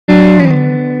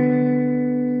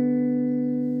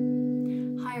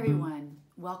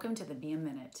welcome to the Be a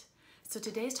Minute. So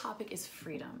today's topic is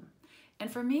freedom. And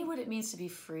for me, what it means to be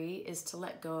free is to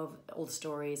let go of old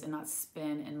stories and not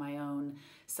spin in my own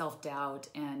self-doubt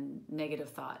and negative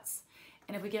thoughts.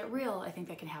 And if we get real, I think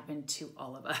that can happen to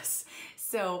all of us.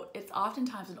 So it's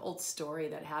oftentimes an old story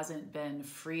that hasn't been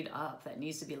freed up that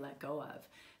needs to be let go of.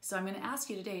 So I'm going to ask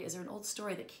you today, is there an old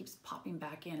story that keeps popping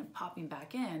back in and popping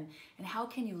back in? And how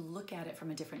can you look at it from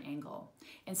a different angle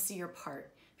and see your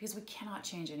part? Because we cannot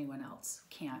change anyone else,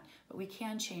 can't, but we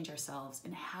can change ourselves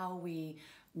in how we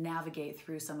navigate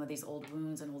through some of these old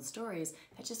wounds and old stories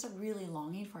that just are really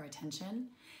longing for our attention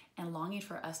and longing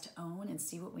for us to own and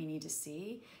see what we need to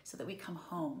see so that we come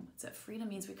home. So that freedom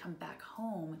means we come back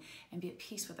home and be at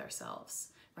peace with ourselves,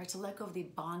 right? To let go of the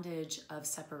bondage of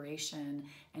separation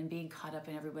and being caught up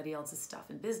in everybody else's stuff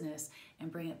and business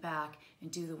and bring it back and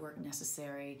do the work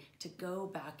necessary to go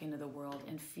back into the world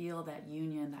and feel that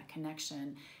union, that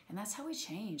connection. And that's how we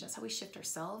change. That's how we shift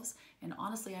ourselves. And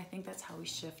honestly, I think that's how we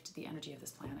shift the energy of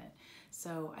this planet.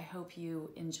 So I hope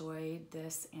you enjoyed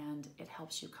this and it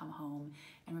helps you come home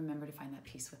and remember to find that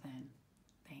peace within.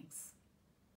 Thanks.